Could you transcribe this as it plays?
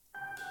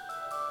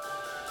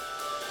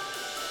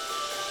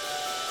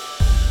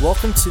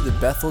Welcome to the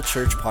Bethel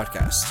Church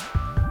Podcast.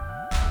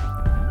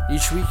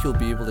 Each week you'll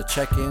be able to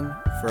check in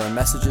for our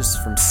messages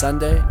from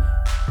Sunday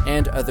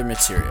and other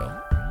material.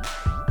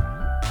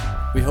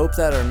 We hope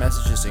that our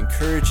messages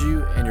encourage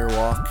you in your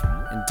walk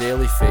in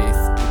daily faith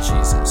with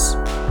Jesus.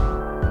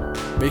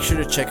 Make sure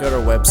to check out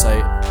our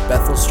website,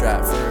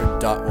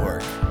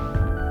 bethelstratford.org.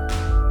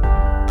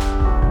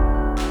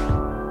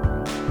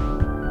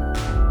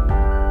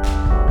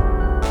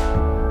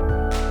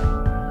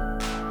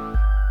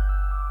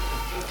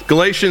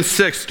 Galatians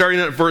 6,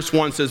 starting at verse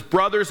 1, says,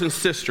 "Brothers and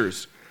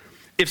sisters,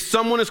 if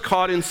someone is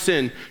caught in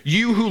sin,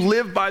 you who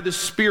live by the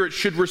Spirit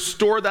should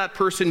restore that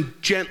person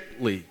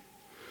gently.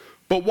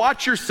 But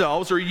watch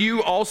yourselves, or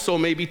you also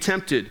may be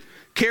tempted.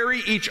 Carry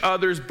each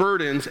other's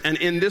burdens, and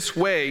in this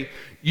way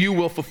you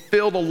will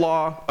fulfill the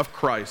law of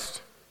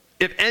Christ.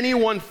 If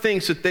anyone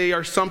thinks that they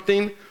are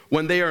something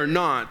when they are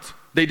not,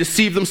 they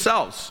deceive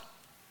themselves.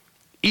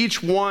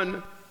 Each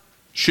one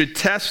should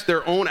test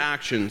their own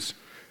actions.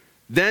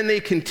 Then they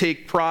can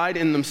take pride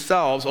in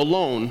themselves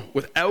alone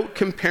without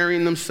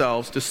comparing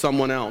themselves to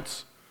someone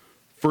else.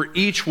 For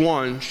each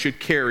one should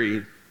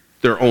carry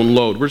their own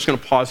load." We're just going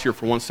to pause here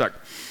for 1 sec.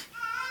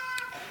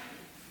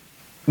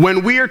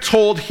 When we are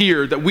told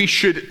here that we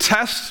should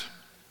test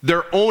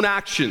their own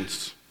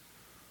actions,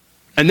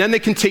 and then they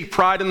can take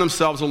pride in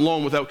themselves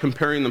alone without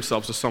comparing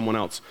themselves to someone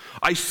else,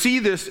 I see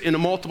this in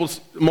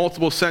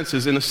multiple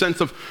senses. In the sense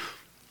of,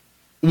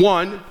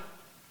 one,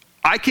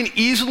 I can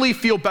easily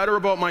feel better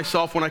about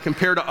myself when I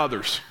compare to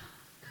others.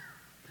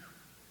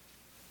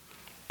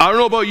 I don't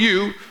know about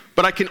you,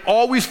 but I can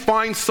always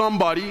find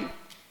somebody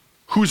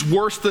who's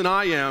worse than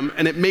I am,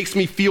 and it makes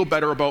me feel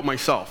better about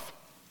myself.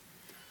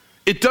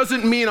 It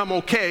doesn't mean I'm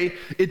okay.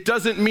 It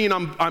doesn't mean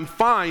I'm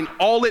fine.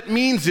 All it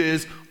means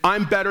is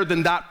I'm better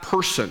than that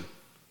person.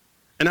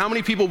 And how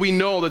many people we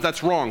know that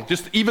that's wrong?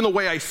 Just even the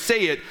way I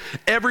say it,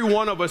 every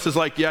one of us is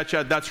like, yeah,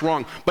 Chad, that's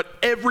wrong. But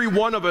every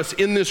one of us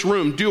in this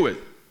room do it.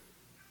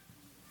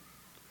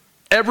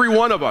 Every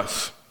one of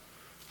us.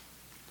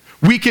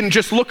 We can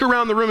just look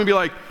around the room and be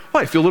like, oh,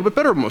 I feel a little bit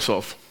better about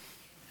myself.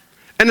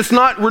 And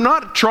we're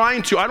not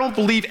trying to, I don't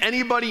believe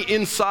anybody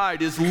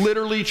inside is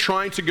literally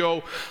trying to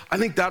go, I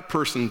think that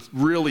person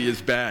really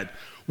is bad.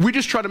 We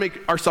just try to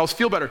make ourselves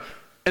feel better.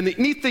 And the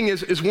neat thing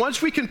is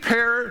once we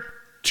compare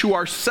to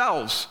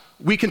ourselves,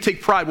 we can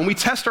take pride. When we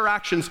test our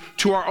actions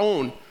to our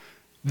own,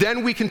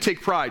 then we can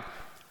take pride.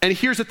 And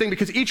here's the thing,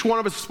 because each one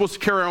of us is supposed to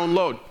carry our own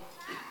load,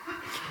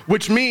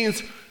 which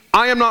means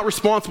I am not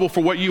responsible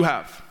for what you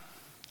have.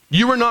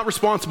 You are not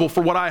responsible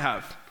for what I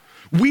have.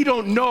 We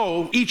don't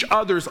know each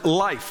other's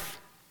life.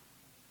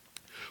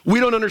 We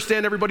don't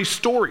understand everybody's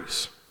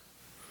stories.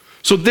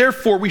 So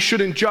therefore, we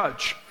shouldn't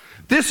judge.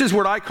 This is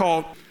what I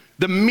call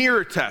the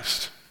mirror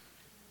test.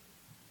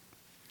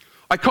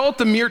 I call it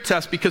the mirror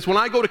test because when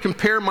I go to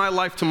compare my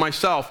life to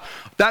myself,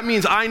 that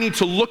means I need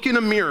to look in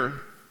a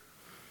mirror,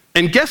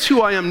 and guess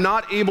who I am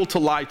not able to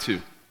lie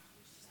to?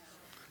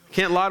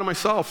 Can't lie to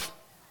myself.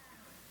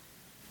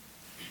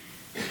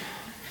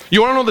 You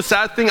want to know the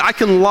sad thing? I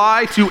can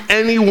lie to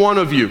any one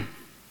of you.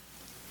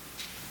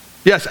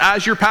 Yes,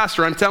 as your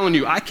pastor, I'm telling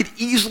you, I could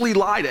easily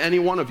lie to any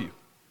one of you.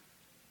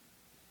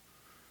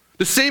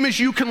 The same as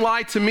you can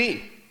lie to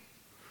me.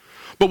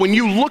 But when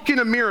you look in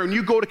a mirror and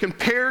you go to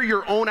compare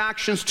your own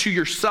actions to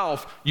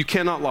yourself, you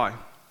cannot lie.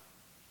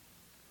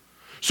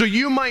 So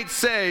you might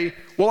say,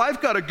 well,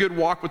 I've got a good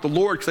walk with the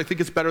Lord because I think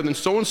it's better than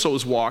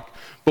so-and-so's walk.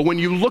 But when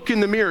you look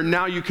in the mirror,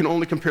 now you can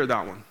only compare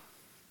that one.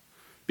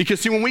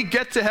 Because see, when we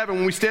get to heaven,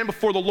 when we stand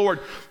before the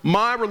Lord,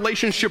 my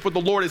relationship with the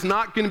Lord is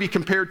not going to be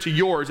compared to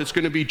yours. It's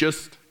going to be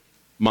just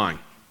mine.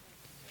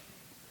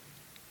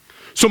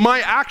 So my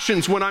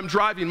actions when I'm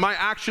driving, my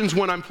actions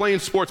when I'm playing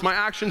sports, my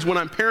actions when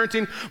I'm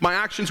parenting, my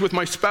actions with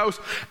my spouse,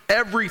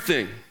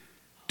 everything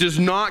does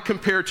not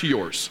compare to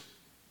yours.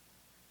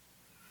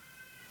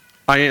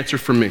 I answer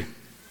for me.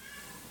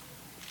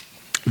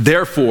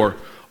 Therefore,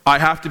 I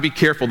have to be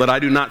careful that I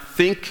do not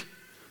think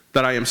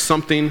that I am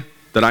something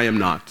that I am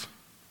not.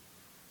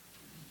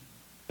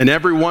 And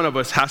every one of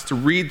us has to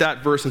read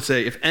that verse and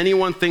say, if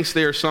anyone thinks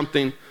they are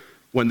something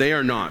when they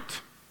are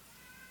not,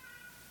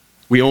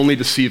 we only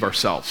deceive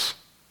ourselves.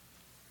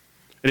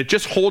 And it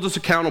just holds us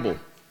accountable.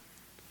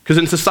 Because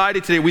in society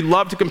today, we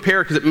love to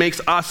compare because it makes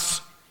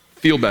us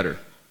feel better.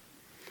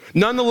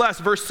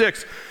 Nonetheless, verse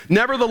 6,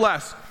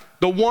 nevertheless,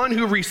 the one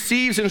who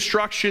receives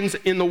instructions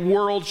in the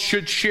word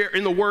should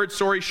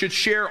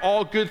share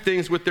all good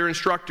things with their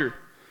instructor.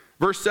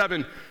 Verse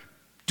 7,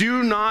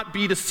 do not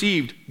be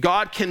deceived.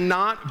 God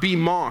cannot be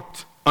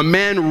mocked. A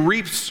man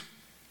reaps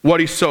what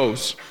he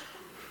sows.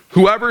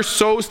 Whoever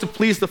sows to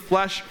please the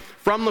flesh,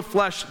 from the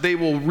flesh they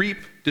will reap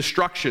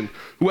destruction.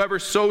 Whoever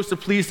sows to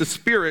please the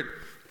Spirit,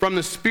 from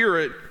the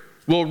Spirit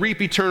will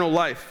reap eternal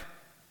life.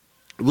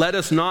 Let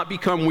us not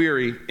become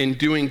weary in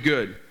doing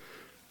good,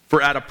 for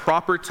at a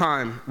proper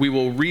time we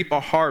will reap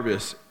a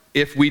harvest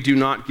if we do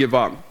not give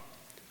up.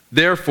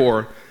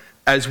 Therefore,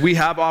 as we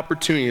have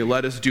opportunity,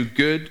 let us do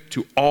good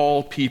to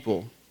all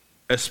people,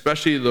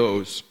 especially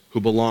those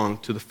who belong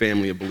to the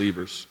family of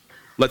believers.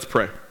 Let's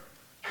pray.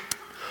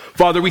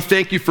 Father, we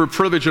thank you for a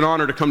privilege and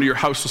honor to come to your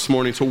house this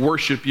morning to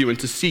worship you and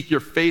to seek your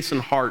face and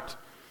heart.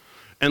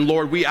 And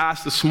Lord, we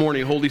ask this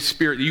morning, Holy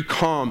Spirit, that you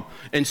come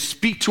and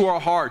speak to our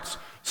hearts,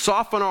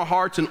 soften our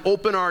hearts and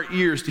open our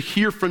ears to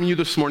hear from you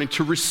this morning,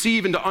 to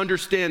receive and to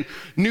understand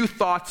new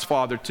thoughts,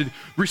 Father, to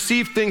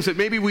receive things that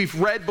maybe we've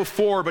read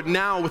before, but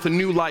now with a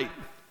new light,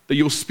 that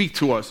you'll speak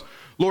to us.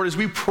 Lord, as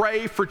we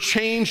pray for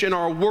change in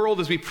our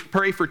world, as we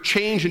pray for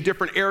change in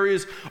different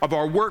areas of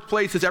our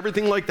workplaces,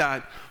 everything like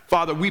that,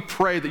 Father, we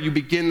pray that you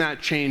begin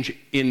that change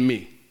in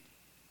me,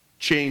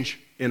 change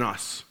in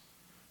us.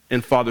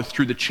 And Father,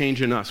 through the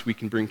change in us, we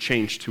can bring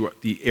change to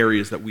the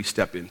areas that we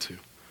step into.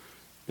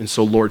 And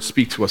so, Lord,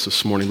 speak to us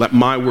this morning. Let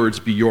my words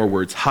be your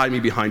words. Hide me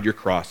behind your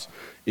cross.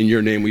 In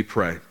your name we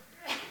pray.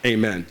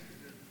 Amen.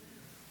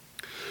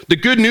 The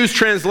Good News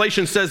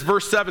Translation says,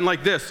 verse 7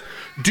 like this: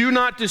 do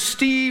not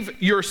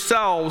deceive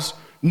yourselves.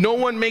 No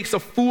one makes a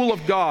fool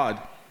of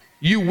God.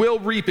 You will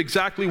reap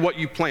exactly what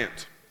you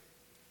plant.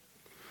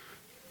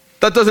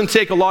 That doesn't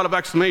take a lot of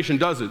explanation,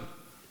 does it?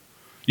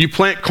 You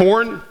plant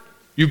corn,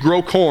 you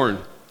grow corn.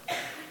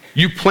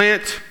 You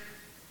plant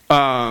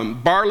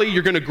barley,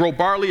 you're going to grow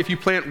barley. If you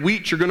plant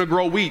wheat, you're going to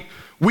grow wheat.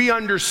 We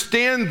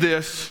understand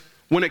this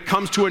when it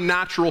comes to a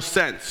natural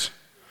sense.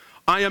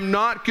 I am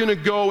not going to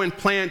go and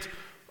plant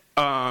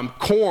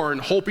corn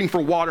hoping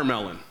for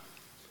watermelon.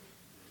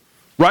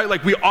 Right?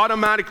 Like we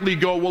automatically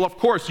go, well, of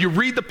course, you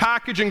read the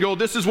package and go,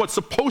 this is what's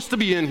supposed to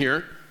be in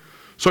here,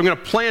 so I'm going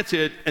to plant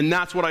it, and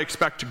that's what I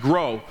expect to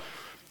grow.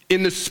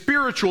 In the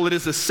spiritual, it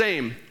is the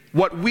same.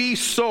 What we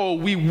sow,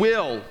 we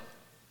will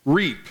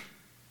reap.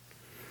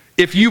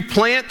 If you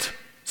plant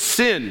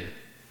sin,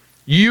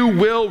 you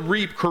will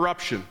reap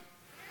corruption.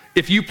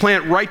 If you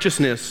plant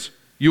righteousness,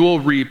 you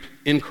will reap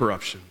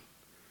incorruption.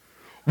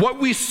 What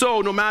we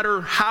sow, no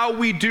matter how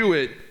we do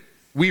it,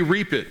 we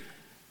reap it.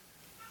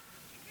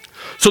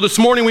 So this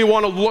morning we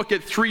want to look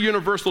at 3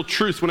 universal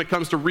truths when it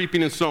comes to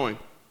reaping and sowing.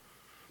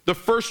 The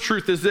first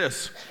truth is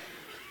this: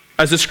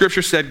 as the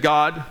scripture said,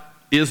 God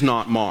is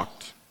not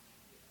mocked.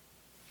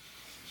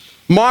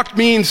 Mocked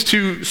means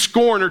to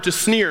scorn or to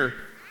sneer.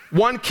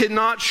 One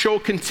cannot show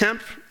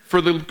contempt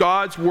for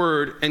God's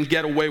word and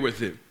get away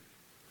with it.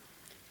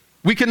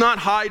 We cannot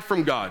hide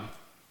from God.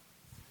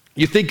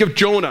 You think of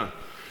Jonah.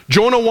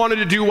 Jonah wanted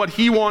to do what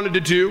he wanted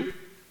to do.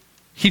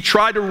 He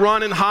tried to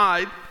run and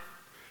hide.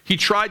 He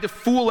tried to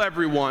fool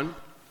everyone.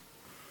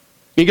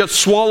 He got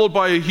swallowed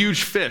by a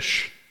huge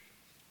fish.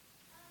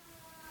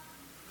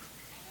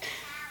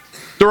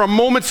 There are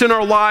moments in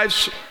our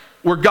lives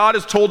where God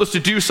has told us to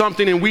do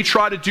something and we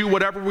try to do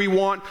whatever we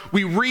want.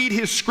 We read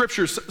his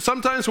scriptures.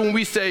 Sometimes when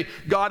we say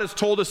God has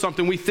told us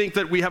something, we think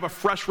that we have a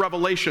fresh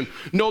revelation.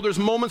 No, there's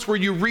moments where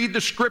you read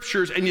the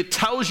scriptures and it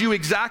tells you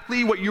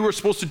exactly what you were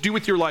supposed to do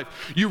with your life.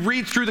 You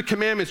read through the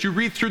commandments, you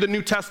read through the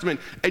New Testament,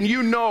 and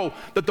you know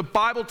that the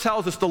Bible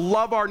tells us to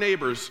love our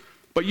neighbors,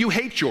 but you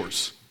hate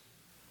yours.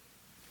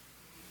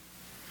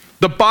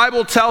 The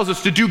Bible tells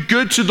us to do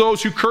good to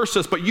those who curse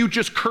us, but you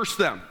just curse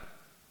them.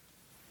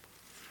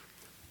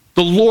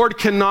 The Lord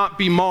cannot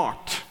be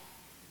mocked.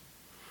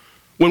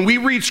 When we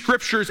read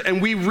scriptures and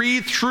we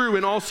read through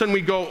and all of a sudden we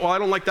go, oh, I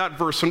don't like that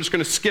verse, so I'm just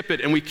going to skip it,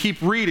 and we keep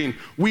reading,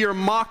 we are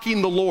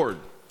mocking the Lord.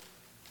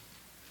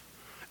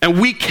 And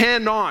we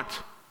cannot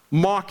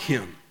mock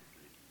him.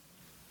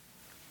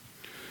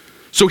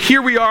 So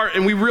here we are,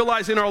 and we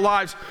realize in our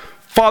lives,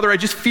 Father, I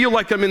just feel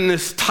like I'm in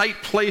this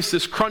tight place,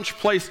 this crunch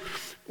place.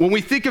 When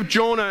we think of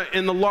Jonah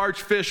and the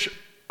large fish,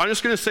 I'm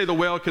just going to say the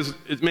whale because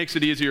it makes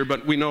it easier,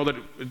 but we know that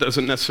it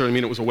doesn't necessarily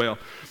mean it was a whale.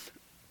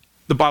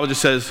 The Bible just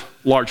says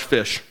large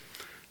fish.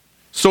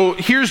 So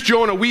here's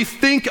Jonah. We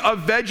think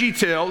of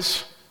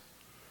VeggieTales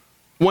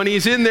when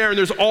he's in there and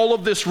there's all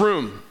of this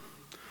room.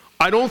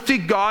 I don't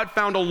think God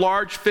found a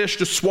large fish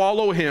to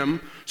swallow him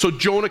so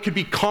Jonah could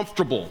be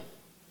comfortable.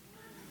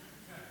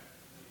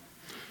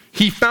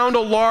 He found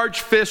a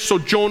large fish so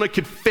Jonah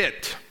could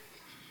fit.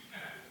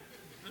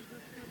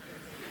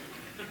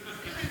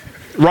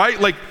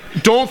 Right? Like,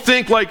 don't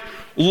think like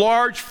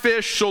large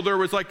fish so there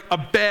was like a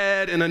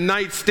bed and a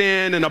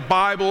nightstand and a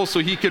Bible so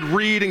he could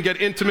read and get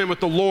intimate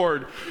with the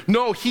Lord.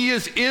 No, he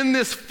is in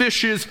this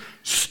fish's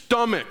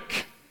stomach.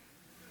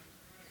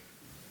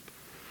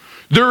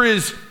 There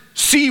is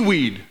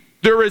seaweed.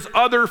 There is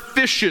other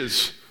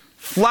fishes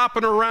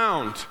flapping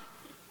around,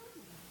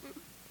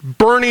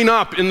 burning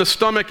up in the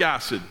stomach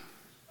acid.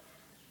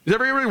 Does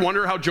everybody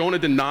wonder how Jonah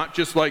did not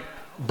just like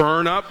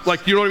burn up?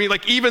 Like, you know what I mean?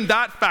 Like, even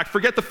that fact,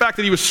 forget the fact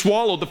that he was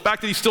swallowed, the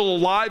fact that he's still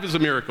alive is a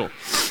miracle.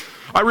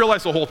 I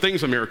realize the whole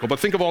thing's a miracle, but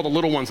think of all the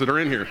little ones that are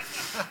in here.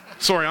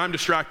 Sorry, I'm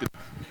distracted.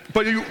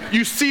 But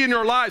you see in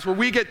your lives where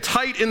we get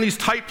tight in these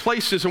tight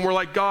places and we're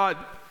like, God,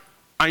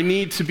 I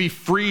need to be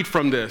freed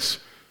from this.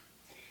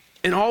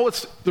 And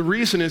the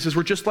reason is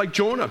we're just like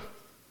Jonah.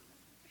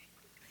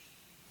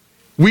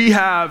 We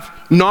have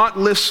not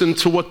listened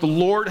to what the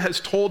Lord has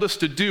told us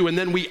to do, and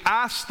then we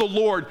ask the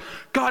Lord,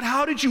 God,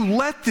 how did you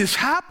let this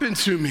happen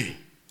to me?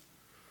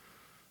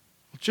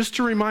 Just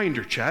a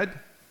reminder, Chad,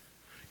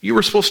 you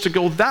were supposed to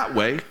go that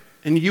way,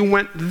 and you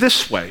went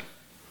this way.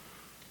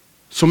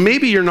 So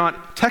maybe you're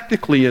not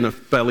technically in a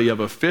belly of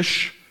a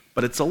fish,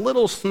 but it's a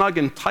little snug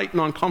and tight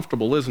and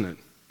uncomfortable, isn't it?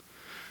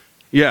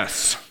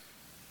 Yes.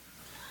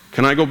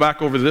 Can I go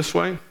back over this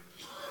way?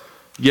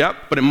 Yep,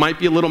 but it might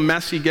be a little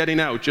messy getting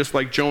out, just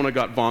like Jonah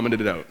got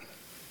vomited out.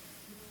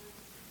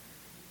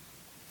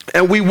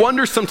 And we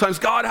wonder sometimes,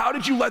 God, how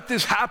did you let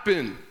this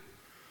happen?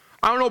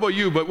 I don't know about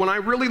you, but when I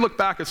really look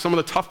back at some of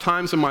the tough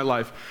times in my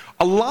life,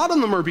 a lot of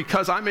them are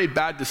because I made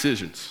bad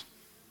decisions.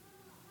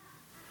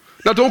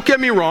 Now, don't get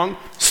me wrong.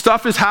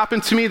 Stuff has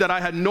happened to me that I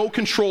had no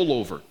control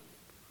over.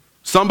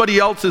 Somebody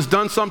else has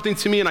done something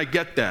to me, and I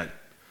get that.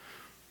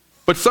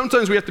 But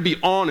sometimes we have to be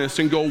honest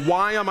and go,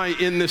 why am I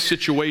in this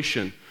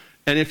situation?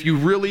 And if you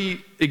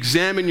really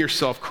examine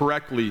yourself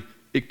correctly,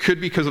 it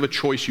could be because of a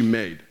choice you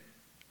made.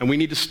 And we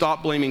need to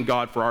stop blaming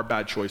God for our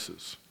bad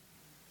choices.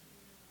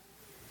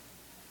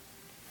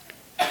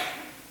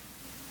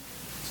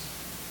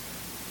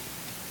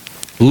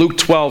 Luke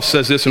 12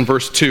 says this in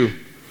verse 2.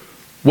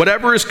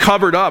 Whatever is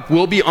covered up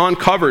will be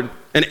uncovered,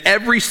 and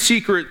every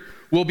secret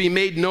will be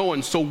made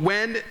known. So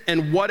then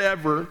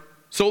whatever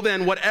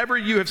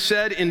you have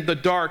said in the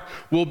dark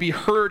will be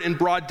heard in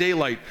broad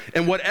daylight,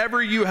 and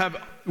whatever you have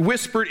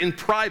whispered in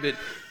private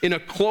in a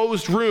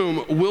closed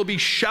room will be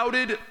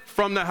shouted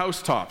from the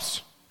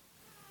housetops.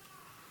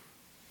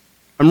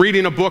 I'm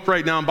reading a book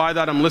right now, and by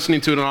that I'm listening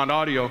to it on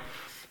audio,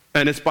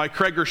 and it's by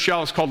Craig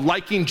Groeschel. It's called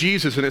Liking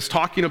Jesus, and it's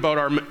talking about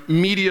our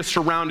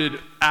media-surrounded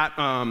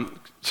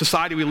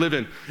society we live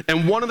in.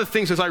 And one of the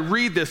things as I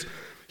read this,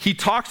 he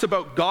talks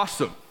about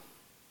gossip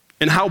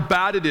and how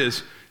bad it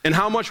is and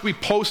how much we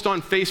post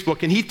on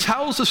Facebook. And he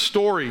tells a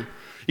story.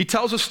 He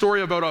tells a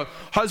story about a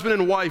husband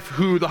and wife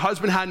who the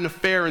husband had an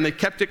affair and they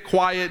kept it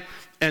quiet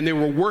and they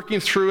were working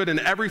through it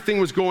and everything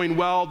was going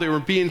well. They were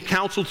being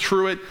counseled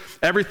through it.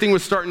 Everything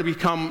was starting to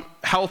become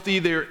healthy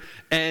there.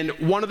 And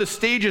one of the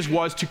stages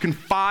was to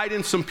confide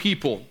in some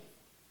people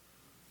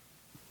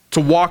to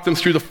walk them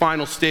through the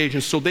final stage.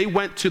 And so they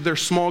went to their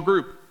small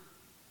group.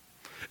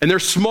 And their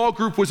small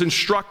group was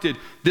instructed,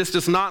 this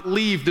does not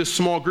leave this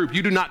small group.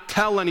 You do not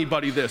tell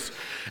anybody this.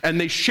 And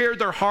they shared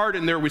their heart,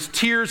 and there was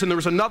tears, and there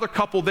was another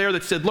couple there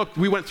that said, look,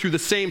 we went through the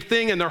same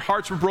thing, and their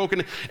hearts were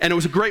broken, and it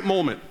was a great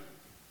moment.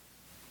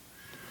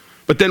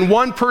 But then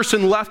one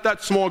person left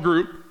that small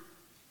group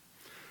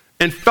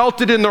and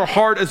felt it in their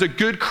heart as a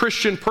good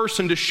Christian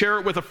person to share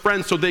it with a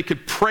friend so they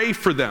could pray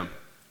for them.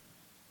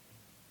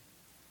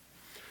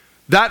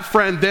 That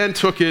friend then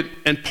took it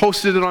and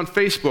posted it on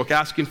Facebook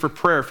asking for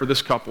prayer for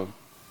this couple.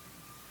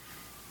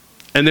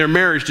 And their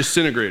marriage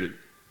disintegrated.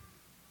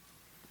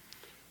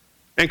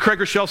 And Craig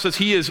Groeschel says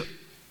he is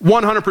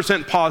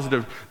 100%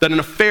 positive that an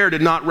affair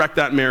did not wreck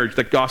that marriage,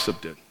 that gossip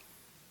did.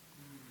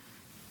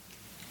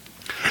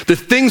 The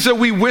things that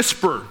we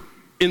whisper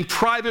in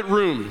private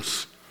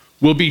rooms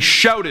will be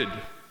shouted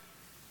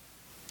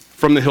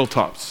from the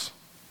hilltops.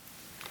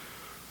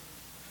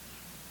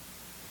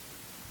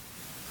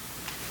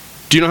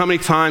 Do you know how many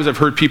times I've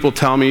heard people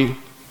tell me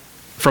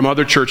from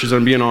other churches,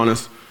 I'm being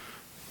honest,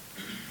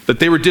 that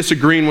they were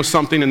disagreeing with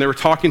something and they were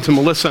talking to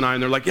Melissa and I,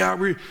 and they're like, yeah,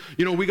 we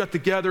got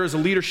together as a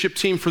leadership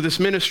team for this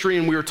ministry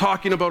and we were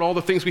talking about all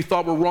the things we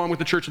thought were wrong with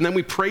the church, and then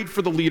we prayed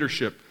for the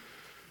leadership.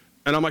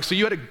 And I'm like, so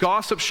you had a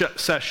gossip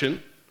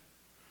session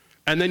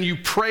and then you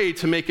prayed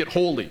to make it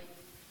holy.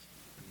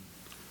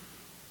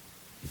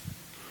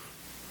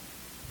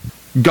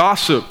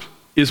 Gossip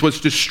is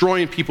what's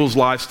destroying people's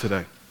lives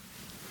today.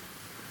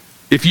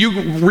 If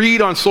you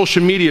read on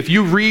social media, if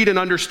you read and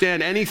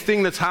understand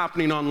anything that's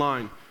happening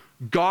online,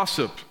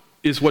 gossip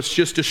is what's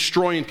just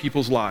destroying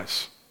people's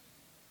lives.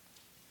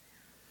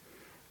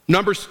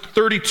 Numbers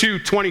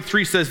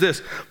 32:23 says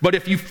this, but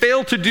if you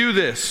fail to do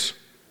this,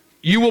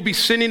 you will be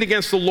sinning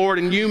against the Lord,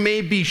 and you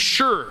may be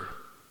sure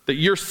that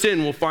your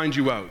sin will find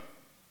you out.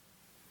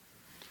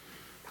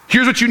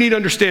 Here's what you need to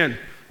understand.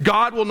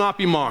 God will not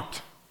be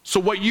mocked. So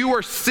what you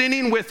are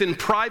sinning with in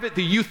private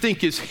that you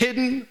think is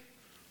hidden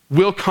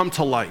will come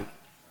to light.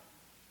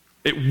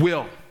 It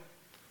will.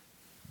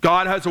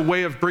 God has a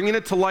way of bringing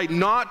it to light,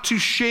 not to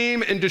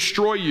shame and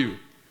destroy you,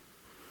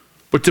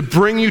 but to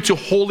bring you to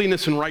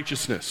holiness and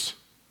righteousness.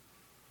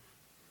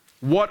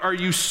 What are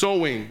you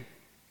sowing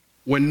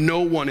when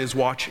no one is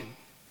watching?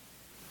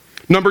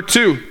 Number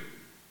 2,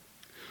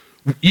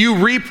 you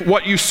reap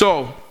what you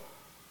sow.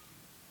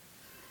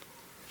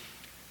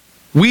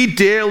 We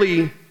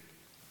daily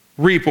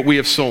reap what we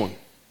have sown.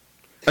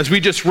 As we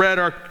just read,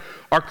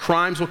 our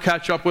crimes will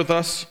catch up with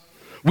us.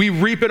 We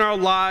reap in our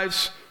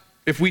lives.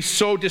 If we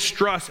sow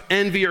distrust,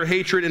 envy, or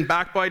hatred and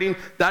backbiting,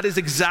 that is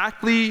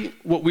exactly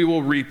what we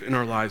will reap in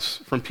our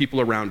lives from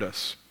people around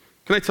us.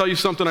 Can I tell you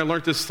something? I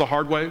learned this the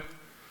hard way.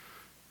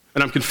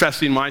 And I'm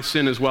confessing my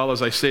sin as well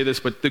as I say this,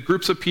 but the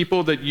groups of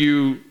people that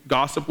you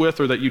gossip with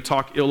or that you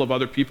talk ill of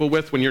other people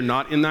with, when you're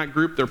not in that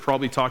group, they're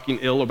probably talking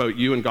ill about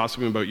you and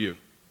gossiping about you.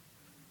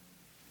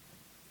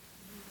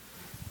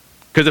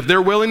 Because if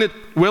they're willing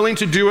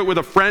to do it with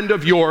a friend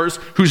of yours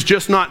who's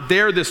just not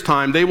there this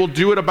time, they will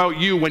do it about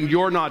you when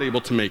you're not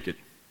able to make it.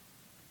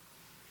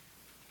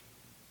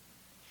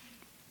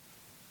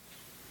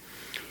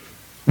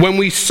 When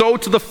we sow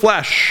to the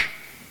flesh,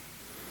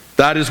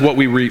 that is what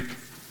we reap.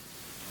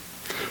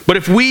 But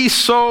if we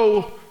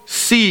sow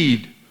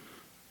seed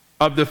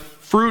of the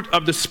fruit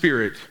of the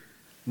Spirit,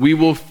 we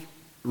will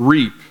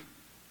reap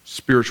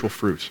spiritual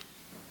fruit.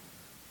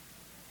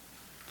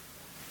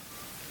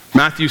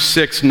 Matthew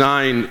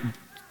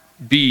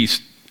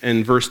 6:9b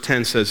and verse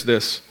 10 says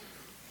this,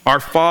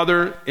 "Our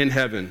Father in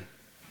heaven,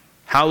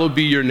 hallowed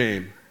be your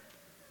name.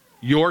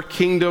 Your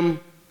kingdom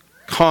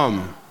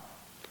come,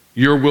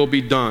 your will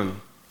be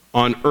done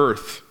on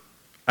earth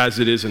as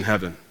it is in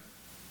heaven."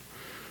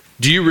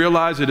 Do you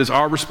realize it is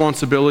our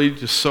responsibility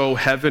to sow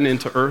heaven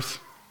into earth?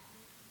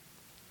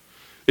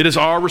 It is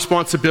our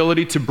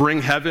responsibility to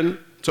bring heaven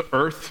to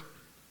earth.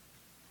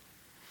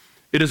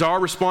 It is our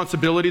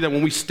responsibility that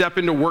when we step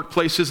into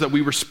workplaces that we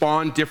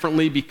respond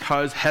differently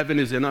because heaven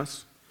is in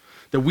us,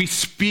 that we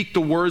speak the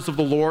words of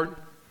the Lord,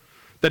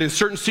 that in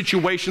certain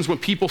situations when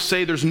people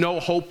say there's no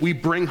hope, we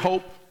bring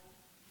hope.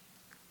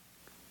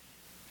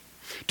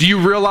 Do you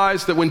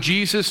realize that when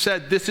Jesus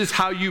said, "This is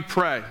how you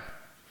pray,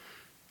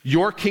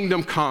 your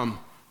kingdom come,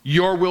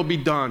 your will be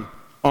done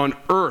on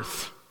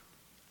earth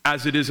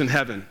as it is in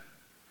heaven,"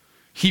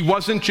 he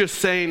wasn't just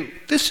saying,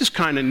 "This is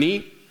kind of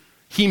neat."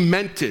 He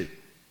meant it.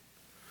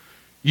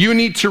 You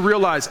need to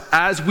realize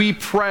as we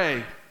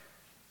pray,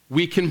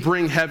 we can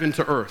bring heaven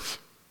to earth.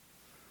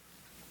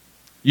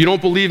 You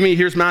don't believe me?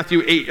 Here's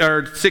Matthew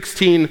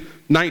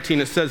 16:19.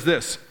 It says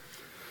this.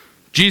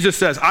 Jesus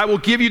says, "I will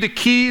give you the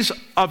keys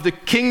of the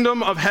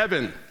kingdom of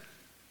heaven."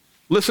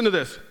 Listen to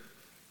this.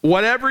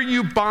 "Whatever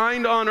you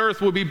bind on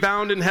earth will be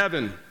bound in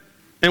heaven,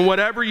 and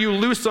whatever you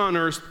loose on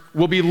earth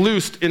will be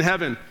loosed in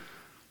heaven."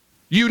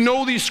 You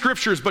know these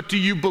scriptures, but do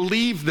you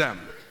believe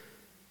them?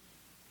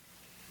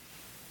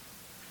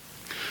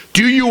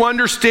 Do you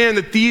understand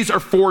that these are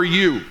for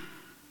you?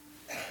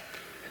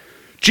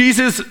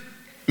 Jesus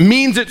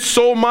means it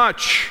so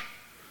much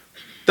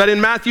that in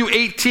Matthew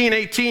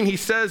 18:18 he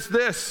says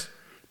this,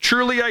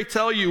 "Truly I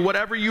tell you,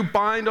 whatever you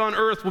bind on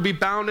earth will be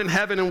bound in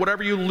heaven, and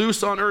whatever you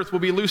loose on earth will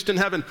be loosed in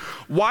heaven."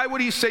 Why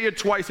would he say it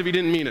twice if he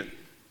didn't mean it?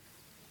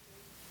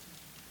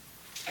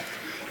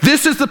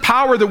 This is the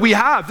power that we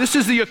have. This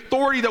is the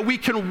authority that we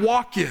can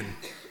walk in.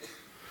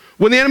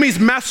 When the enemy's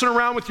messing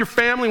around with your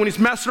family, when he's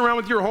messing around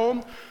with your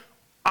home,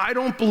 I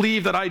don't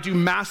believe that I do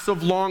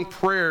massive long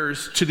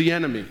prayers to the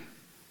enemy.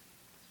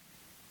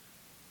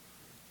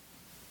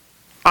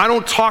 I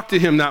don't talk to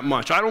him that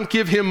much. I don't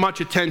give him much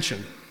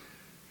attention.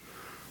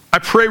 I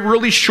pray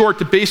really short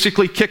to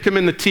basically kick him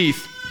in the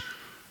teeth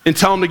and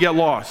tell him to get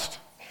lost.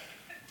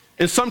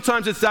 And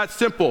sometimes it's that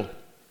simple.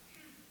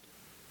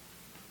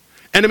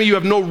 "Enemy, you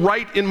have no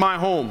right in my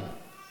home.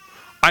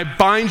 I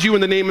bind you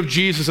in the name of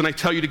Jesus and I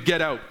tell you to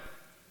get out."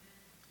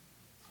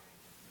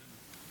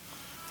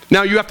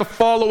 Now you have to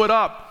follow it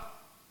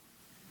up.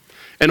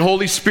 "And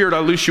Holy Spirit, I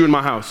loose you in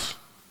my house.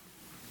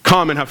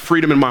 Come and have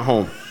freedom in my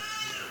home.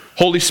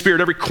 Holy Spirit,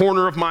 every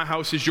corner of my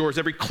house is yours.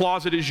 Every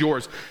closet is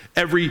yours.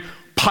 Every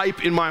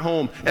pipe in my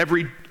home,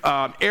 every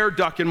air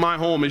duct in my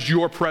home is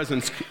your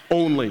presence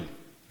only.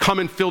 Come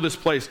and fill this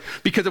place."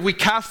 Because if we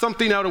cast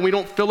something out and we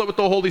don't fill it with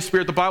the Holy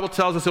Spirit, the Bible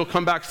tells us it'll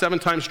come back 7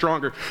 times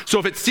stronger. So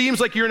if it seems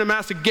like you're in a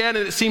mess again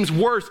and it seems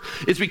worse,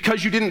 it's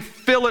because you didn't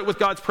fill it with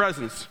God's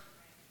presence.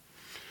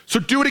 So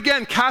do it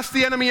again. Cast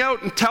the enemy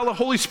out and tell the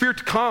Holy Spirit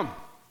to come.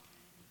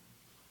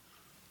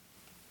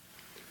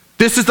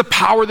 This is the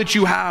power that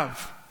you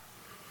have.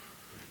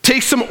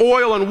 Take some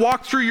oil and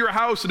walk through your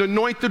house and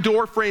anoint the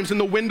door frames and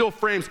the window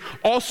frames.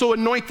 Also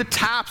anoint the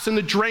taps and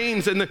the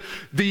drains and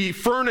the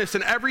furnace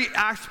and every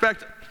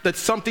aspect that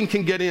something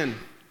can get in.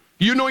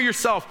 You know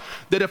yourself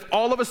that if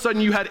all of a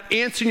sudden you had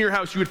ants in your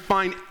house, you would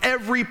find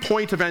every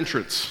point of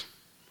entrance.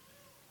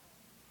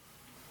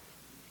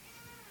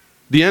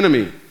 The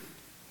enemy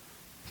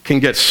can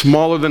get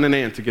smaller than an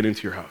ant to get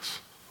into your house.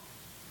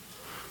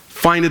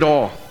 Find it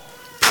all.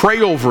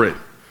 Pray over it.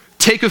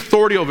 Take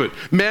authority over it.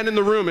 Men in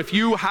the room, if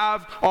you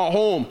have a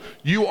home,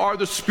 you are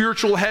the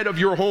spiritual head of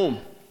your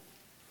home.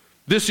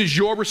 This is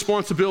your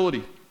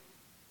responsibility.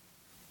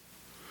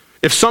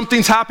 If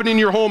something's happening in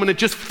your home and it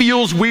just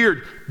feels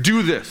weird,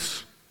 do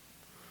this.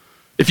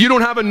 If you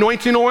don't have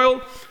anointing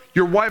oil,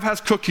 your wife has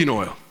cooking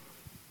oil.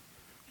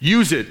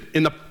 Use it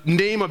in the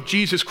name of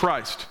Jesus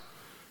Christ,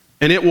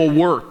 and it will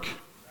work.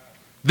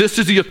 This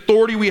is the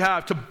authority we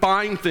have to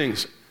bind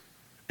things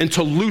and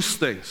to loose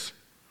things.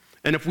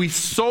 And if we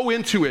sow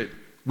into it,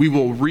 we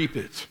will reap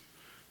it.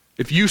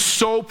 If you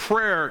sow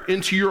prayer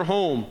into your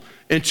home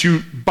and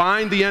to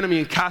bind the enemy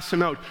and cast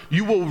him out,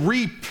 you will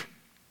reap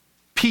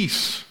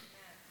peace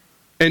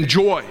and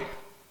joy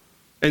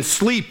and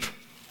sleep,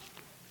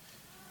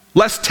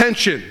 less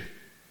tension,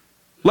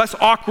 less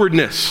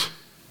awkwardness,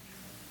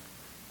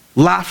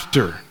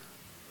 laughter,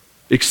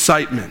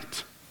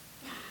 excitement.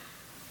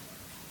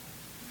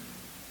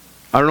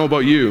 I don't know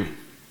about you,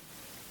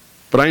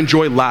 but I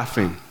enjoy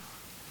laughing.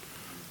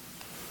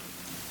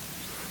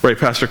 Right,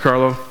 Pastor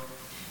Carlo?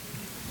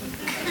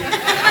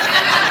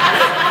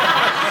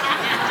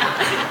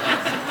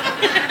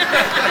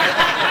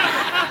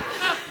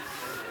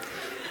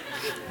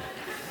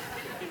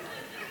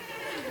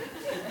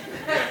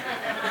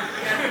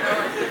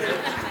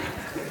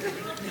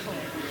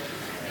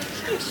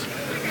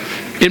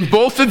 In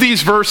both of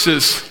these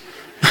verses,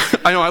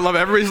 I know, I love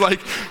it.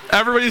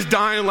 Everybody's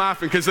dying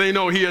laughing because they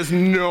know he has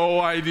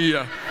no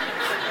idea.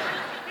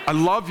 I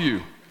love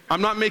you.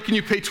 I'm not making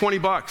you pay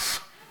 $20.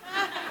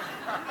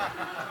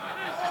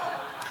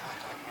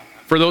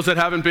 For those that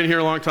haven't been here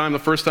a long time, the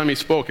first time he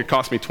spoke, it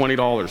cost me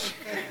 $20.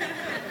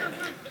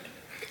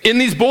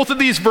 In both of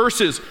these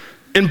verses,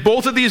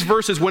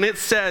 when it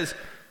says,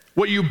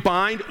 what you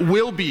bind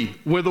will be,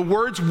 where the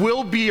words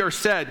will be are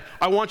said,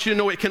 I want you to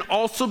know it can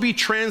also be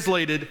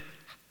translated,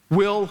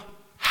 will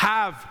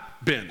have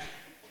been.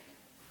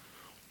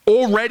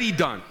 Already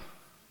done.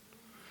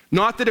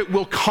 Not that it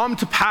will come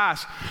to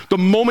pass. The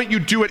moment you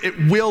do it, it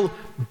will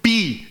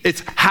be.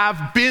 It's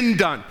have been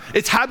done.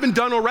 It's have been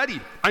done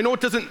already. I know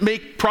it doesn't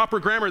make proper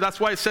grammar.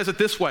 That's why it says it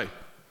this way.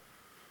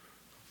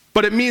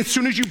 But it means as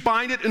soon as you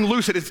bind it and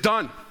loose it, it's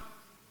done.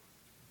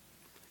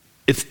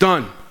 It's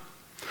done.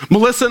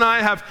 Melissa and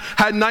I have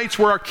had nights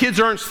where our kids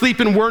aren't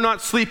sleeping, we're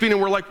not sleeping, and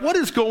we're like, what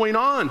is going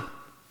on?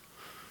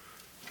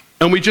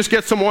 And we just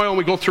get some oil and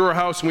we go through our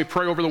house and we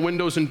pray over the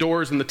windows and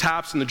doors and the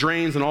taps and the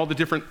drains and all the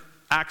different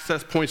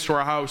access points to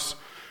our house.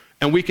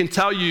 And we can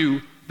tell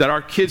you that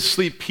our kids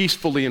sleep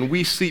peacefully and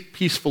we sleep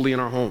peacefully in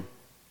our home.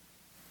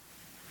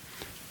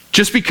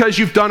 Just because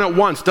you've done it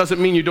once doesn't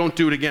mean you don't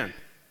do it again.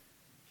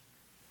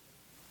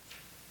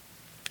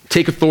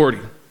 Take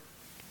authority.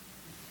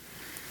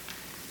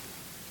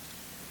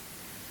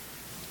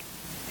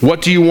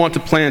 What do you want to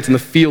plant in the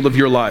field of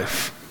your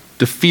life?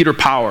 Defeat or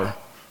power?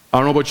 I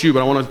don't know about you,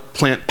 but I want to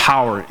plant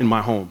power in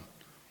my home.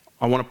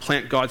 I want to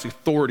plant God's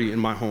authority in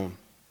my home.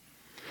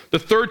 The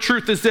third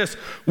truth is this: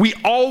 we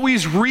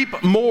always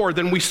reap more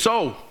than we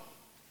sow.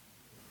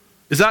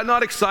 Is that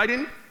not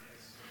exciting?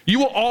 You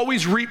will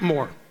always reap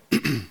more.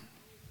 I've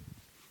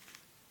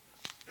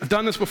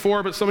done this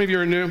before, but some of you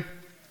are new.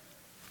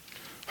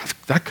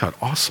 That cut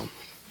awesome.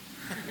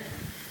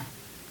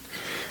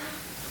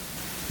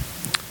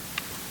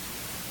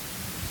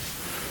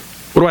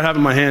 What do I have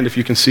in my hand if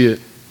you can see it?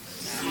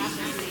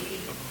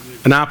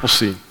 An apple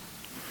seed.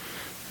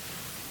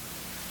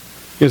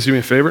 You guys do me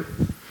a favor?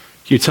 Can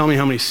you tell me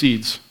how many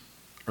seeds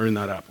are in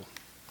that apple?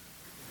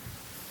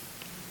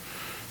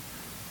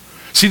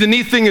 See, the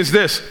neat thing is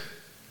this.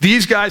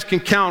 These guys can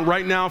count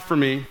right now for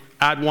me.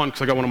 Add one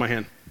because I got one in my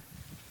hand.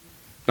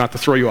 Not to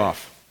throw you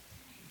off.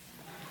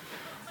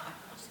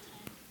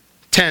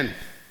 10.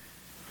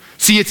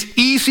 See, it's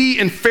easy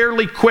and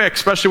fairly quick,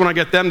 especially when I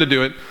get them to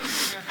do it,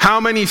 how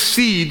many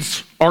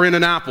seeds are in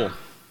an apple.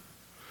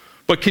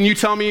 But can you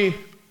tell me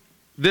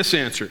this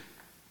answer?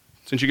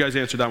 Since you guys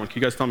answered that one,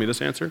 can you guys tell me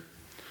this answer?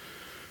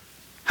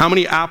 How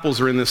many apples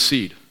are in this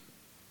seed?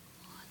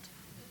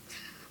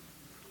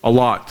 A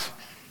lot.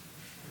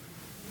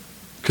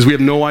 Because we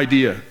have no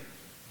idea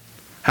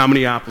how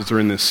many apples are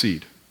in this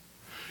seed.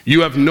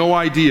 You have no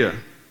idea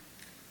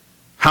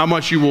how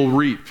much you will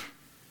reap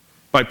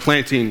by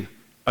planting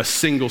a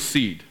single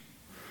seed.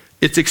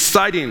 It's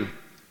exciting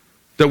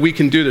that we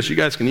can do this. You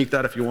guys can eat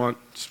that if you want.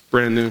 It's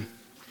brand new.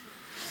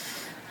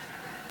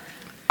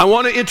 I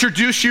want to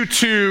introduce you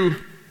to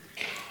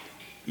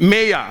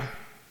Maya.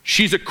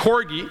 She's a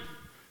corgi.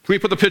 Can we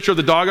put the picture of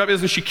the dog up?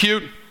 Isn't she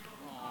cute?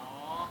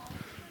 Aww.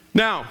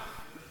 Now,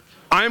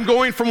 I'm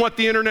going from what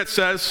the internet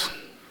says,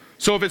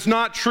 so if it's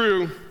not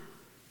true,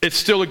 it's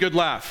still a good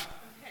laugh.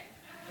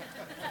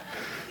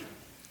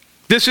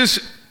 This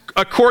is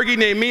a corgi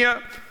named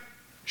Mia.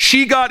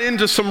 She got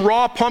into some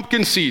raw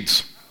pumpkin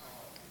seeds.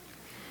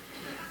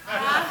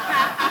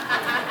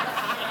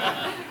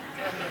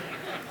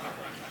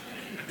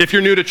 If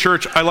you're new to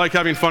church, I like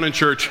having fun in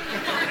church.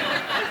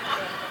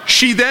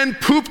 She then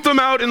pooped them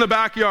out in the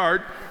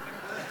backyard.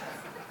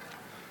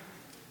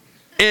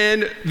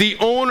 And the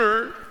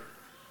owner,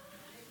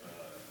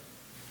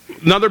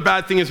 another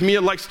bad thing is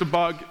Mia likes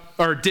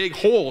to dig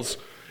holes.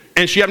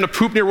 And she happened to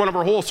poop near one of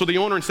her holes, so the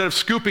owner, instead of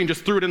scooping,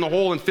 just threw it in the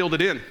hole and filled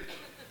it in.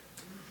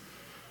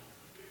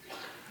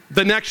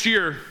 The next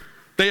year,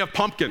 they have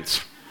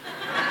pumpkins.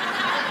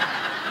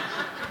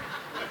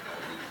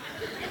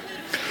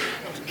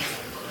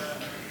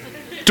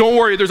 Don't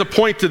worry, there's a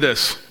point to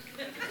this.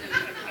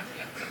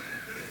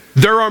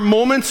 There are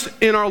moments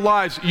in our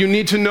lives you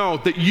need to know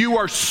that you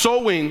are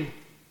sowing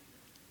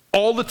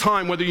all the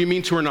time, whether you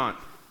mean to or not.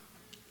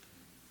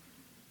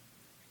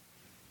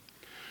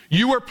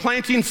 You are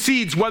planting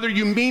seeds whether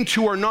you mean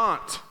to or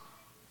not.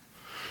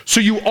 So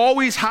you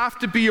always have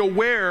to be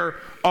aware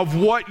of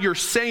what you're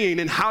saying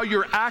and how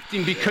you're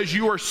acting, because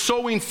you are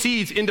sowing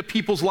seeds into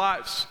people's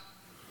lives.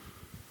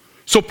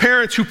 So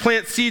parents who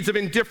plant seeds of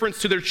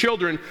indifference to their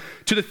children,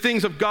 to the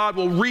things of God,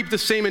 will reap the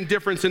same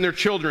indifference in their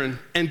children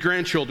and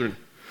grandchildren.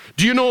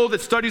 Do you know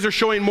that studies are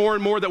showing more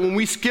and more that when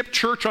we skip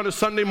church on a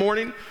Sunday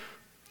morning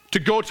to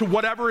go to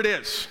whatever it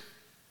is,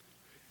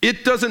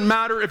 it doesn't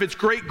matter if it's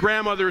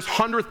great-grandmother's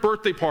 100th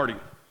birthday party.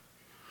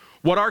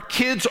 What our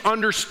kids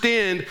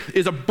understand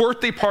is a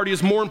birthday party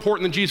is more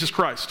important than Jesus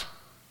Christ.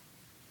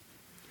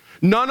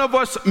 None of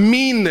us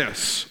mean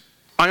this.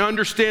 I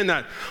understand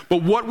that.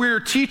 But what we're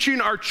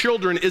teaching our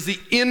children is the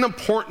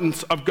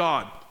importance of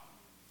God.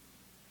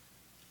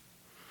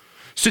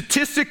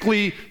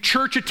 Statistically,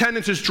 church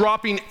attendance is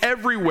dropping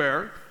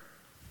everywhere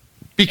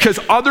because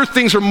other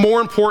things are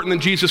more important than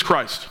Jesus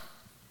Christ.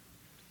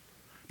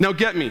 Now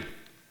get me.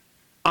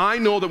 I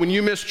know that when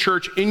you miss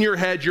church, in your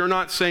head, you're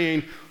not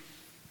saying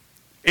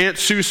Aunt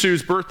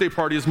Susu's birthday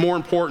party is more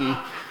important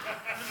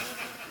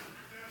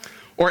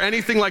or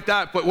anything like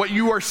that, but what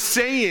you are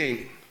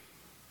saying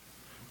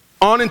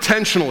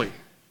unintentionally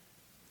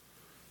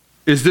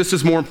is this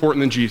is more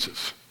important than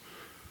Jesus.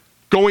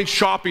 Going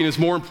shopping is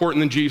more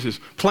important than Jesus.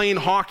 Playing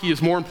hockey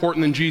is more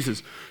important than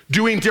Jesus.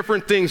 Doing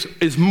different things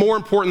is more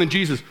important than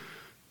Jesus.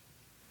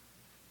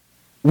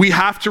 We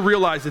have to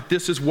realize that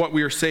this is what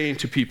we are saying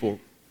to people.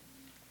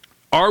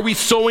 Are we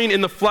sowing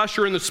in the flesh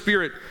or in the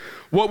spirit?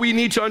 What we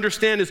need to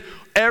understand is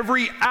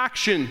every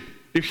action,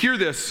 you hear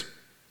this,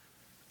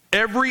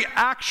 every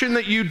action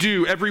that you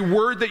do, every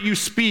word that you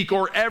speak,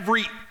 or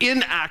every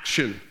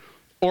inaction,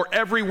 or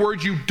every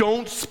word you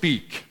don't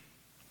speak,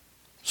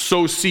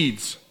 sows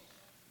seeds.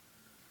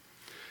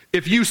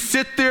 If you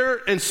sit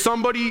there and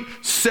somebody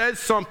says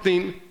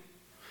something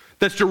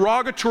that's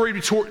derogatory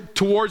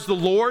towards the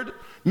Lord,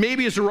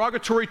 maybe it's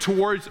derogatory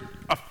towards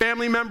a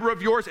family member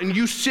of yours, and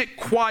you sit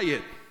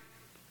quiet,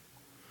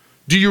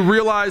 do you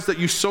realize that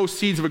you sow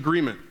seeds of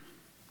agreement?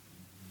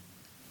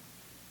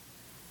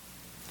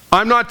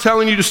 I'm not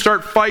telling you to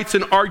start fights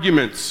and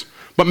arguments,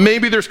 but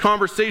maybe there's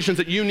conversations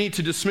that you need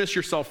to dismiss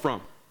yourself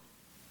from.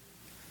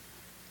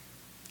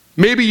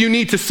 Maybe you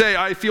need to say,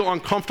 I feel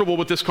uncomfortable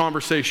with this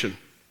conversation.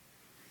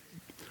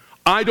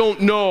 I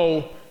don't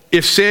know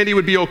if Sandy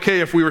would be okay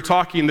if we were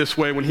talking this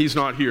way when he's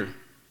not here.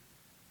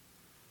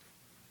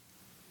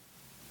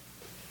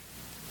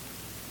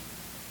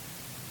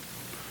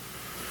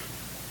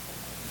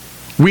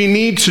 We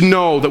need to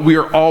know that we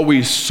are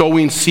always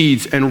sowing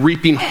seeds and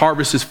reaping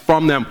harvests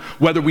from them,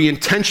 whether we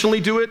intentionally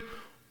do it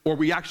or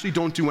we actually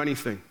don't do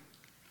anything.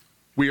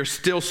 We are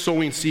still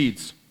sowing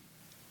seeds.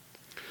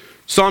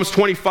 Psalms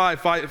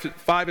 25,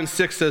 5 and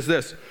 6 says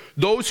this,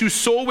 those who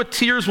sow with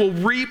tears will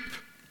reap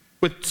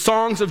with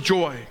songs of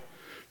joy.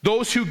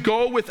 Those who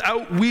go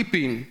without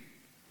weeping,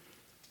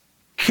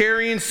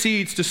 carrying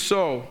seeds to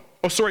sow.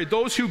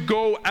 Those who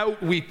go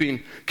out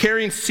weeping,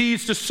 carrying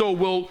seeds to sow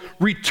will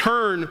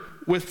return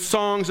with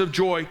songs of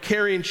joy,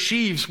 carrying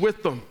sheaves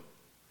with them.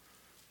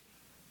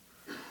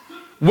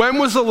 When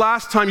was the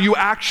last time you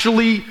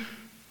actually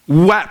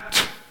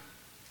wept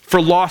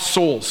for lost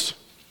souls?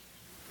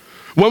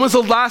 When was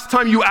the last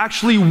time you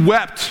actually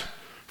wept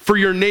for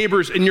your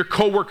neighbors and your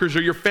coworkers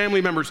or your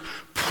family members,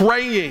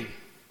 praying?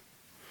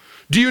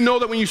 Do you know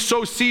that when you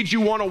sow seeds, you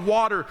want to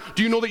water?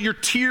 Do you know that your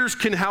tears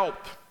can help?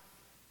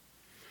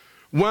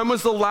 When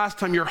was the last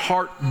time your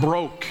heart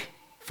broke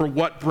for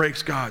what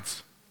breaks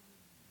God's?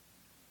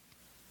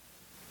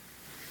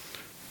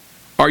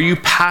 Are you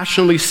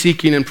passionately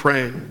seeking and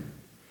praying?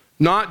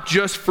 Not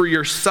just for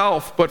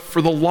yourself, but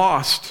for the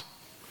lost.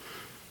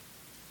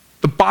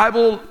 The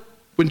Bible,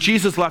 when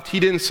Jesus left, he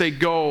didn't say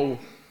go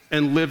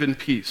and live in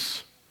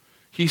peace.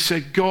 He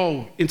said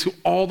go into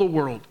all the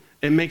world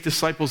and make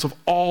disciples of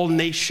all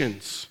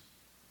nations.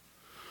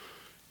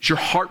 Does your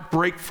heart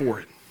break for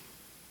it?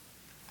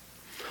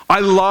 I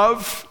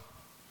love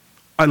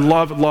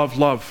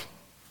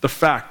the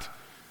fact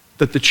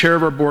that the chair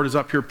of our board is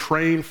up here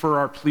praying for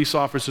our police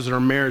officers and our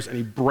mayors, and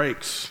he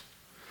breaks.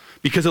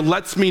 Because it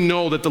lets me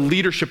know that the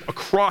leadership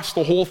across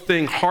the whole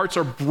thing, hearts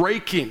are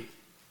breaking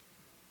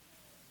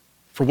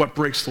for what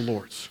breaks the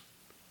Lord's.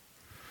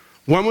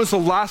 When was the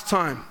last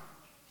time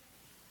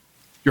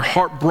your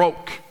heart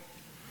broke?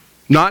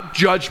 Not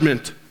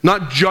judgment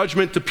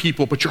to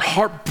people, but your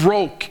heart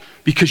broke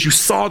because you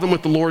saw them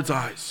with the Lord's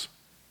eyes.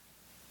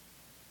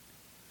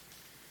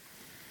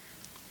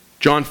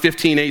 John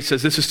 15:8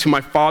 says, this is to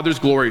my Father's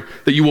glory,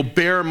 that you will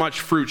bear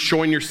much fruit,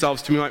 showing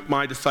yourselves to be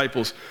my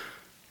disciples.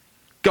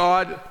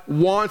 God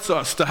wants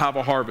us to have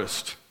a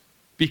harvest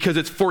because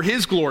it's for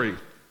his glory.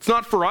 It's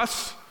not for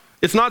us.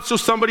 It's not so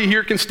somebody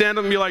here can stand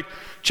up and be like,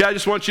 Chad, I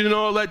just want you to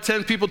know I led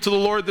 10 people to the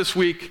Lord this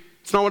week.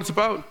 It's not what it's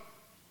about.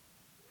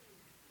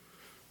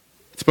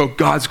 It's about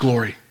God's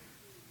glory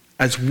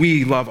as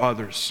we love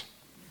others.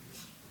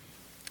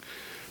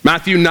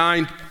 Matthew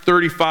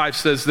 9:35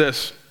 says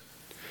this,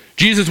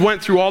 Jesus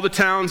went through all the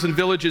towns and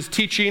villages,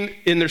 teaching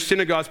in their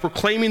synagogues,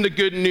 proclaiming the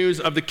good news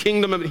of the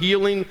kingdom of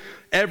healing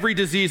every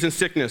disease and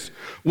sickness.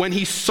 When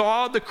he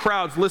saw the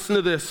crowds, listen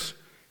to this,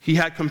 he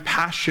had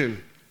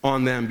compassion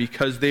on them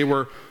because they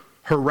were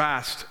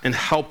harassed and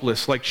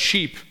helpless like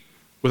sheep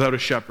without a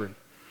shepherd.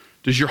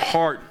 Does your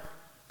heart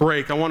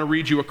break? I want to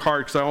read you a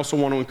card because I also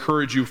want to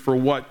encourage you for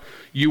what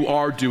you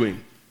are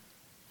doing.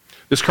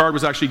 This card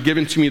was actually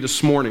given to me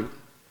this morning.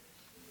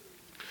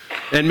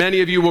 And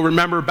many of you will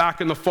remember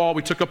back in the fall,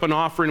 we took up an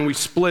offering and we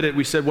split it.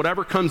 We said,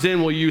 whatever comes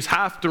in, we'll use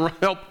half to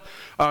help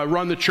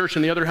run the church,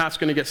 and the other half's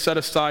going to get set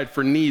aside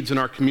for needs in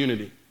our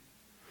community.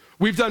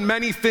 We've done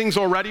many things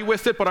already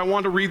with it, but I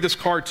want to read this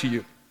card to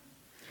you.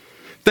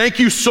 Thank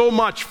you so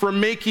much for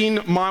making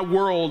my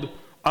world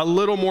a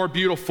little more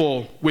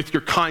beautiful with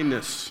your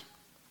kindness.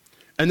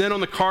 And then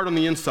on the card on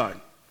the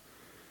inside,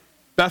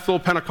 Bethel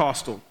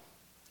Pentecostal.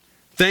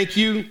 Thank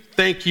you,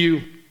 thank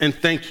you, and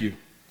thank you.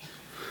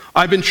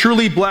 I've been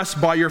truly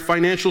blessed by your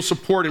financial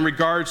support in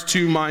regards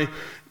to my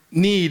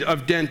need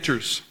of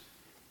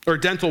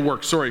dental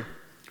work.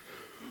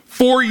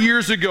 4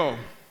 years ago,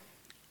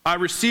 I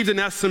received an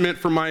estimate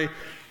for my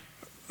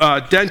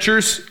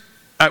dentures,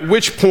 at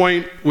which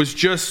point was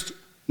just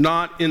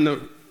not in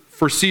the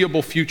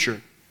foreseeable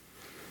future.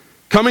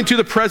 Coming to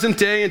the present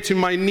day and to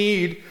my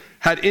need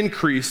had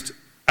increased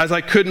as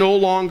I could no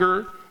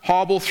longer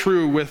hobble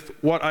through with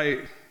what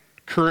I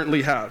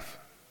currently have.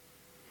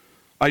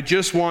 I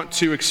just want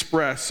to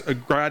express a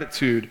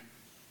gratitude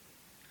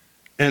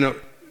and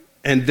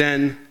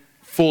then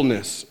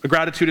fullness, a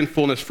gratitude and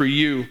fullness for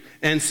you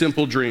and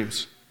Simple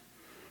Dreams.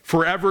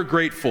 Forever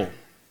grateful.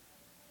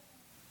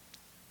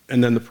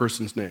 And then the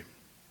person's name.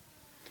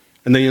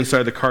 And then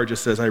inside the card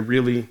just says, it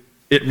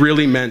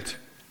really meant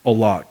a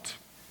lot.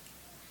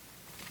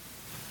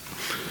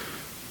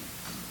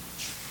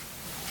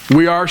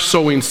 We are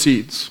sowing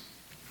seeds.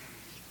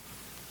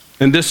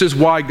 And this is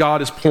why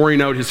God is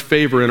pouring out his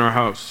favor in our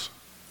house.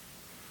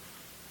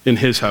 In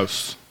his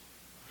house.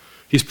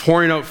 He's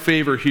pouring out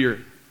favor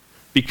here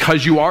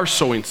because you are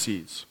sowing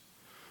seeds.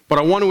 But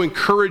I want to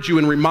encourage you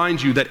and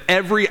remind you that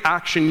every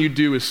action you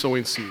do is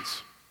sowing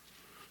seeds.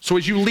 So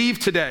as you leave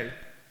today,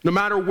 no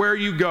matter where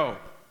you go,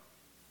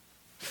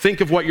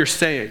 think of what you're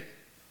saying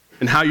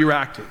and how you're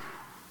acting,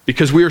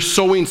 because we are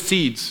sowing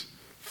seeds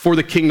for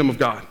the kingdom of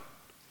God.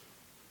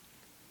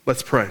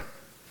 Let's pray.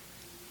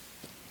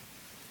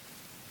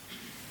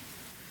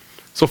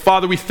 So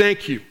Father, we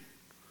thank you.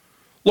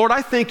 Lord,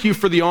 I thank you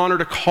for the honor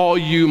to call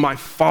you my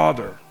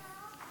Father.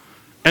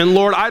 And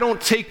Lord, I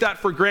don't take that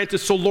for granted.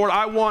 So Lord,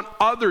 I want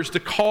others to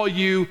call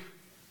you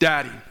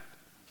Daddy.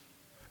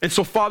 And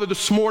so Father,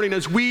 this morning,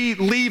 as we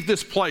leave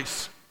this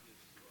place,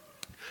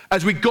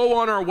 as we go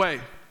on our way,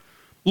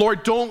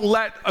 Lord, don't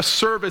let a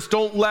service,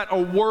 don't let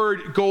a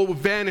word go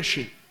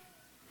vanishing.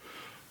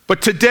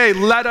 But today,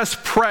 let us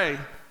pray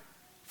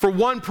for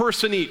one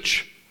person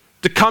each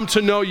to come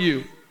to know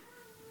you.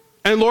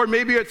 And Lord,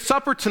 maybe at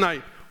supper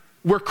tonight,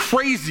 we're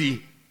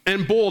crazy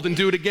and bold and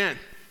do it again.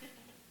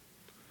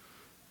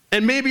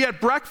 And maybe at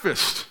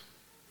breakfast,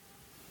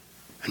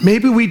 and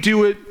maybe we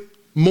do it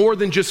more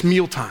than just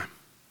mealtime.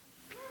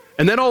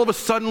 And then all of a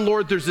sudden,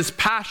 Lord, there's this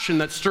passion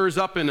that stirs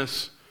up in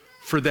us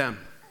for them,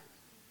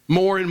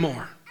 more and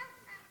more,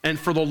 and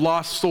for the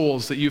lost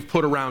souls that you've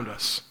put around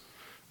us.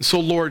 And so,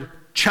 Lord,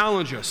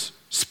 challenge us,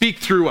 speak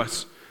through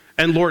us,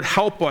 and Lord,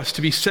 help us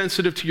to be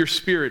sensitive to your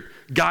Spirit,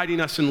 guiding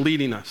us and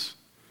leading us.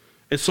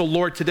 And so,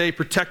 Lord, today,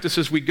 protect us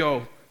as we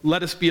go.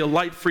 Let us be a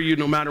light for you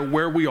no matter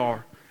where we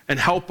are, and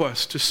help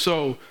us to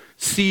sow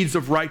seeds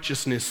of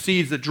righteousness,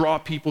 seeds that draw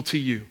people to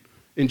you.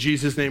 In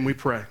Jesus' name we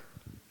pray.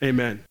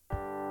 Amen.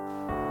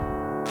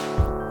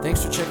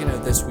 Thanks for checking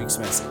out this week's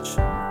message,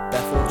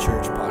 Bethel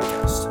Church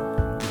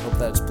Podcast. We hope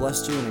that it's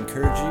blessed you and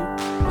encouraged you,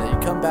 and that you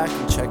come back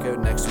and check out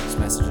next week's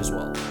message as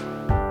well.